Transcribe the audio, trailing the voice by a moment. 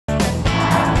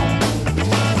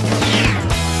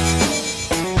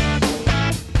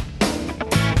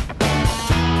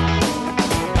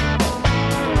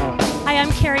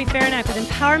Carrie Farinack with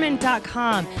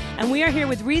empowerMINT.com, and we are here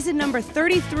with reason number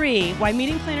 33, why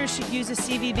meeting planners should use a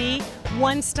CVB,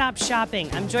 one-stop shopping.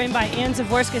 I'm joined by Ann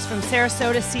Zavorskis from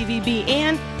Sarasota CVB.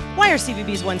 Ann, why are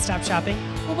CVBs one-stop shopping?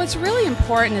 Well, what's really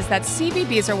important is that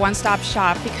CVBs are one-stop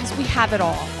shop because we have it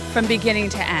all from beginning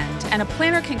to end. And a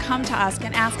planner can come to us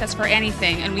and ask us for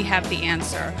anything, and we have the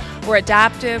answer. We're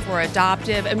adaptive, we're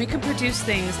adoptive, and we can produce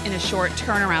things in a short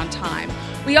turnaround time.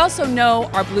 We also know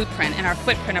our blueprint and our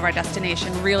footprint of our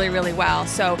destination really, really well.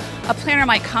 So a planner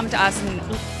might come to us and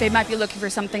they might be looking for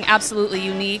something absolutely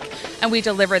unique, and we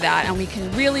deliver that, and we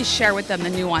can really share with them the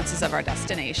nuances of our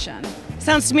destination.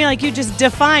 Sounds to me like you just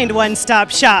defined one-stop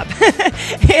shop.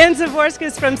 Ann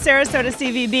Zavorskis from Sarasota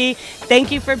CVB,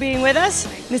 thank you for being with us.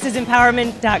 This is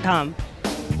empowerMINT.com.